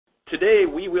Today,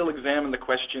 we will examine the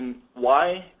question,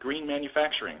 why green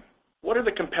manufacturing? What are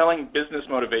the compelling business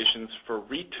motivations for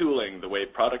retooling the way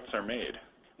products are made?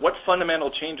 What fundamental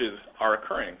changes are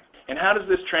occurring? And how does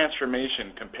this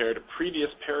transformation compare to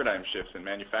previous paradigm shifts in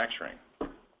manufacturing?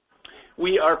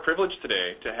 We are privileged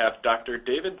today to have Dr.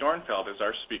 David Dornfeld as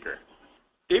our speaker.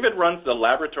 David runs the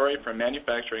Laboratory for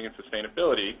Manufacturing and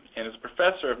Sustainability and is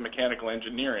professor of mechanical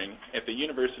engineering at the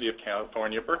University of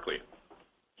California, Berkeley.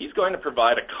 He's going to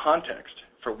provide a context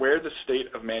for where the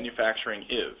state of manufacturing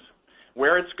is,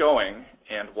 where it's going,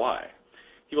 and why.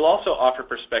 He will also offer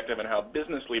perspective on how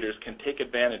business leaders can take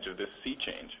advantage of this sea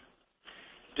change.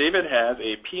 David has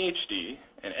a PhD,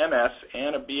 an MS,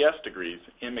 and a BS degrees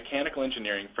in mechanical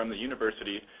engineering from the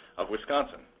University of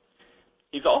Wisconsin.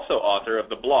 He's also author of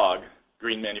the blog,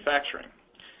 Green Manufacturing.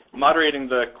 Moderating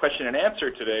the question and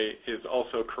answer today is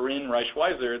also Corinne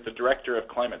Reichweiser, the Director of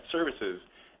Climate Services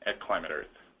at Climate Earth.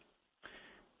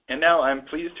 And now I'm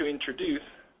pleased to introduce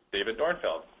David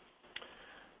Dornfeld.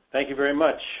 Thank you very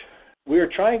much. We are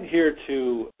trying here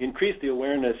to increase the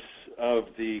awareness of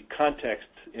the context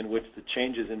in which the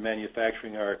changes in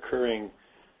manufacturing are occurring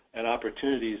and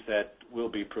opportunities that will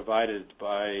be provided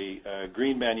by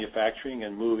green manufacturing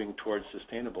and moving towards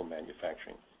sustainable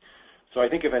manufacturing. So I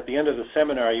think if at the end of the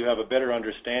seminar you have a better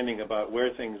understanding about where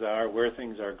things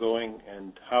are going,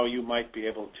 and how you might be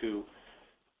able to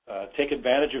take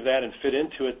advantage of that and fit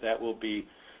into it, that will be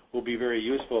very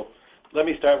useful. Let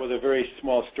me start with a very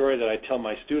small story that I tell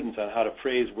my students on how to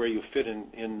phrase where you fit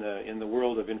in the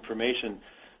world of information.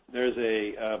 There's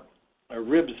a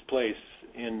ribs place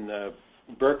in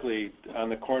Berkeley on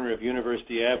the corner of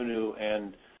University Avenue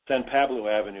and San Pablo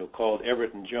Avenue called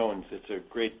Everett and Jones. It's a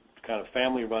great kind of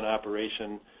family-run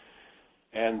operation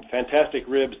and fantastic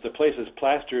ribs. The place is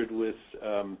plastered with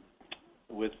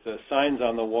signs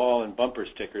on the wall and bumper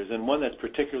stickers, and one that's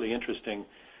particularly interesting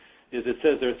is it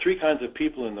says there are three kinds of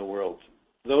people in the world: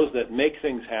 those that make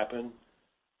things happen,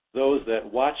 those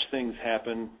that watch things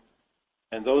happen,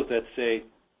 and those that say,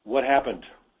 what happened?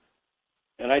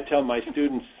 And I tell my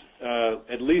students,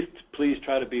 at least please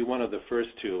try to be one of the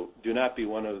first two. Do not be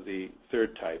one of the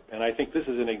third type. And I think this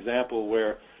is an example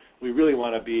where we really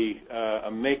want to be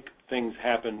a make things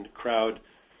happen crowd.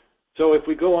 So if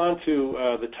we go on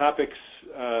to the topics,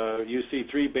 you see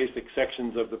three basic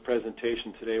sections of the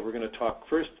presentation today. We're going to talk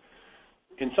first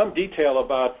in some detail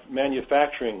about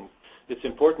manufacturing. It's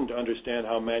important to understand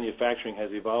how manufacturing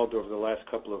has evolved over the last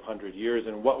couple of hundred years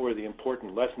and what were the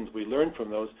important lessons we learned from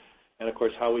those, and of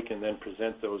course how we can then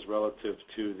present those relative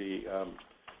to the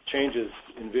changes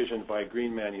envisioned by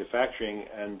green manufacturing,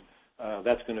 and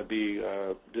that's going to be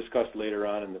discussed later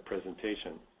on in the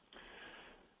presentation.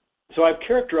 So I've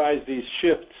characterized these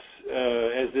shifts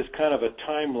as this kind of a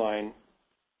timeline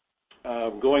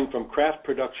going from craft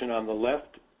production on the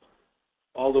left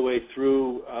all the way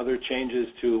through other changes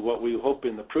to what we hope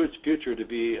in the future to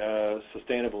be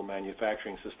sustainable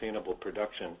manufacturing, sustainable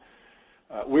production.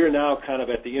 We're now kind of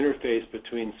at the interface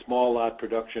between small lot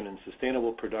production and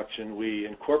sustainable production. We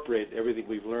incorporate everything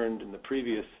we've learned in the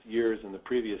previous years and the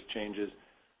previous changes.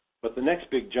 But the next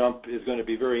big jump is going to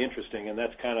be very interesting, and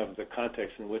that's kind of the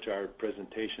context in which our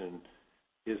presentation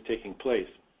is taking place.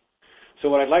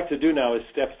 So what I'd like to do now is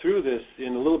step through this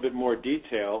in a little bit more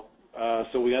detail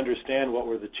so we understand what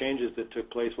were the changes that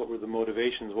took place, what were the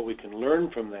motivations, what we can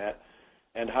learn from that,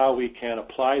 and how we can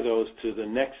apply those to the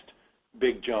next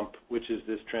big jump, which is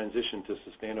this transition to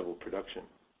sustainable production.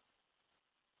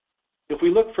 If we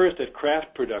look first at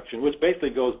craft production, which basically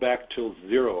goes back till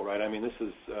zero, right? I mean, this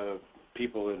is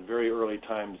people in very early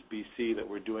times BC that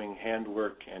were doing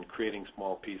handwork and creating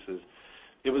small pieces.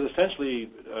 It was essentially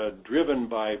driven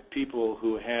by people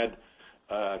who had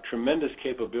tremendous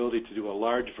capability to do a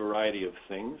large variety of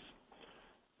things.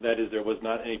 That is, there was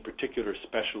not any particular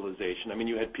specialization. I mean,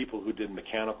 you had people who did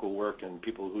mechanical work and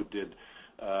people who did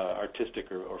artistic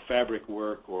or fabric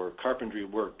work or carpentry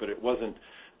work, but it wasn't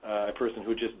a person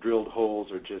who just drilled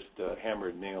holes or just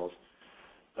hammered nails.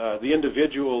 The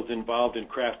individuals involved in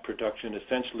craft production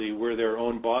essentially were their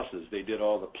own bosses. They did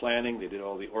all the planning, they did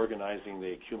all the organizing,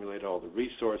 they accumulated all the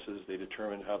resources, they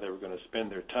determined how they were going to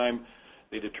spend their time,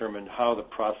 they determined how the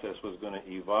process was going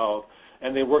to evolve,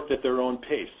 and they worked at their own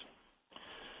pace.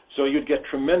 So you'd get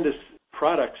tremendous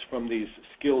products from these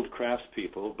skilled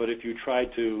craftspeople, but if you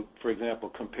tried to, for example,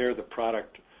 compare the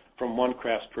product from one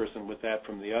craftsperson with that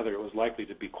from the other, it was likely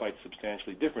to be quite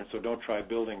substantially different. So don't try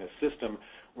building a system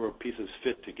where pieces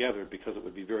fit together, because it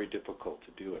would be very difficult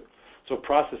to do it. So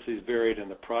processes varied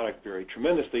and the product varied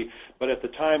tremendously, but at the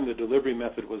time the delivery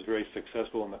method was very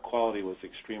successful and the quality was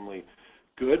extremely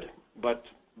good, but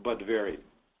varied.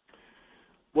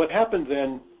 What happened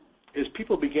then is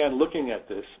people began looking at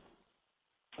this,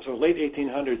 so late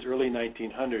 1800s, early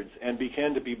 1900s, and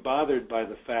began to be bothered by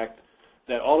the fact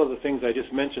that all of the things I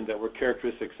just mentioned that were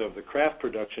characteristics of the craft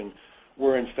production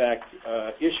were in fact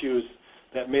issues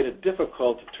that made it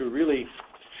difficult to really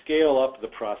scale up the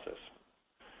process.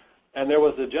 And there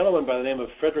was a gentleman by the name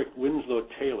of Frederick Winslow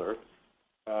Taylor,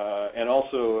 and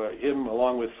also him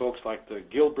along with folks like the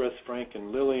Gilbreths, Frank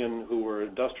and Lillian, who were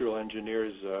industrial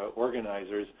engineers,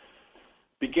 organizers,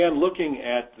 began looking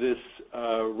at this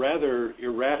rather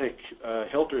erratic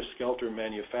helter-skelter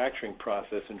manufacturing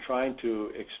process and trying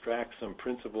to extract some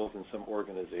principles and some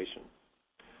organization.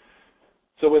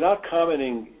 So without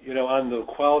commenting, on the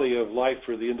quality of life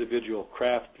for the individual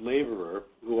craft laborer,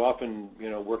 who often,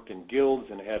 worked in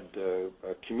guilds and had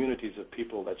communities of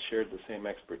people that shared the same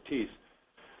expertise,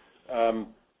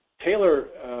 Taylor,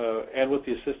 and with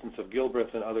the assistance of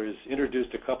Gilbreth and others,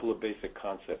 introduced a couple of basic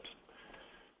concepts.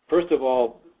 First of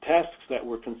all, tasks that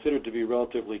were considered to be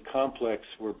relatively complex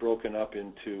were broken up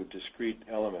into discrete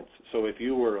elements. So if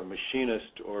you were a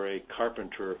machinist or a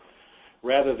carpenter,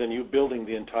 rather than you building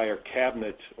the entire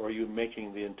cabinet or you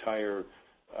making the entire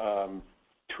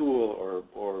tool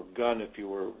or gun if you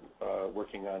were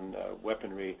working on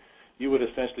weaponry, you would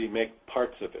essentially make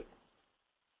parts of it.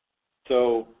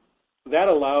 So that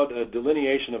allowed a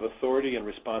delineation of authority and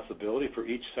responsibility for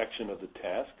each section of the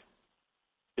task.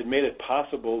 It made it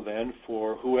possible then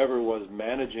for whoever was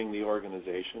managing the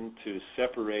organization to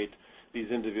separate these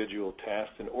individual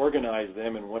tasks and organize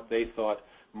them in what they thought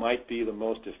might be the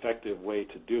most effective way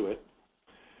to do it.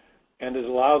 And it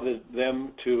allowed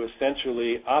them to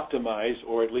essentially optimize,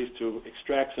 or at least to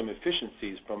extract some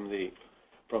efficiencies from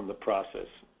the process.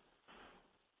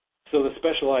 So the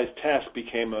specialized task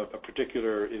became a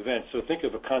particular event. So think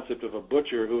of a concept of a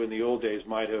butcher who in the old days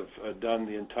might have done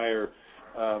the entire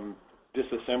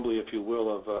disassembly, if you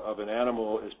will, of an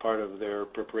animal as part of their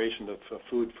preparation of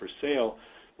food for sale,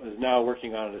 is now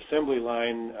working on an assembly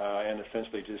line and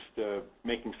essentially just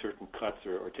making certain cuts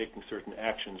or taking certain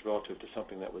actions relative to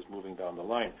something that was moving down the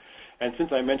line. And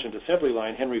since I mentioned assembly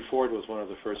line, Henry Ford was one of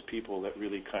the first people that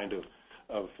really kind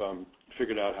of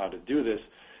figured out how to do this,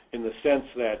 in the sense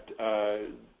that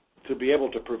to be able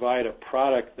to provide a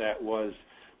product that was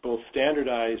both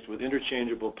standardized with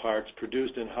interchangeable parts,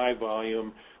 produced in high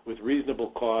volume, with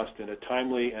reasonable cost, in a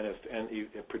timely and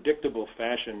a predictable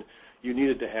fashion, you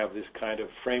needed to have this kind of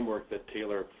framework that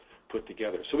Taylor put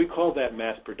together. So we called that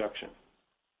mass production.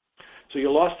 So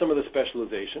you lost some of the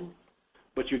specialization,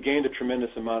 but you gained a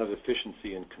tremendous amount of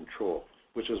efficiency and control,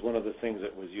 which was one of the things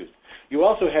that was used. You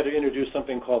also had to introduce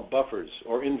something called buffers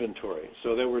or inventory.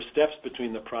 So there were steps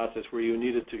between the process where you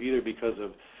needed to, either because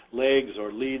of legs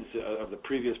or leads of the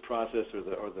previous process or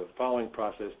the following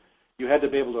process, you had to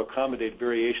be able to accommodate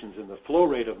variations in the flow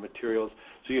rate of materials.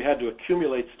 So you had to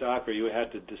accumulate stock, or you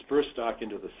had to disperse stock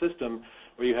into the system,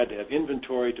 or you had to have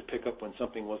inventory to pick up when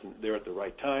something wasn't there at the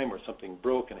right time or something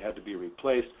broke and had to be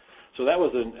replaced. So that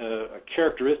was a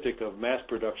characteristic of mass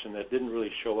production that didn't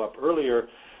really show up earlier,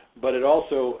 but it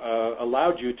also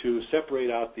allowed you to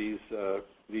separate out these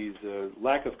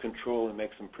lack of control and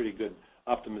make some pretty good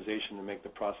optimization to make the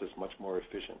process much more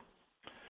efficient.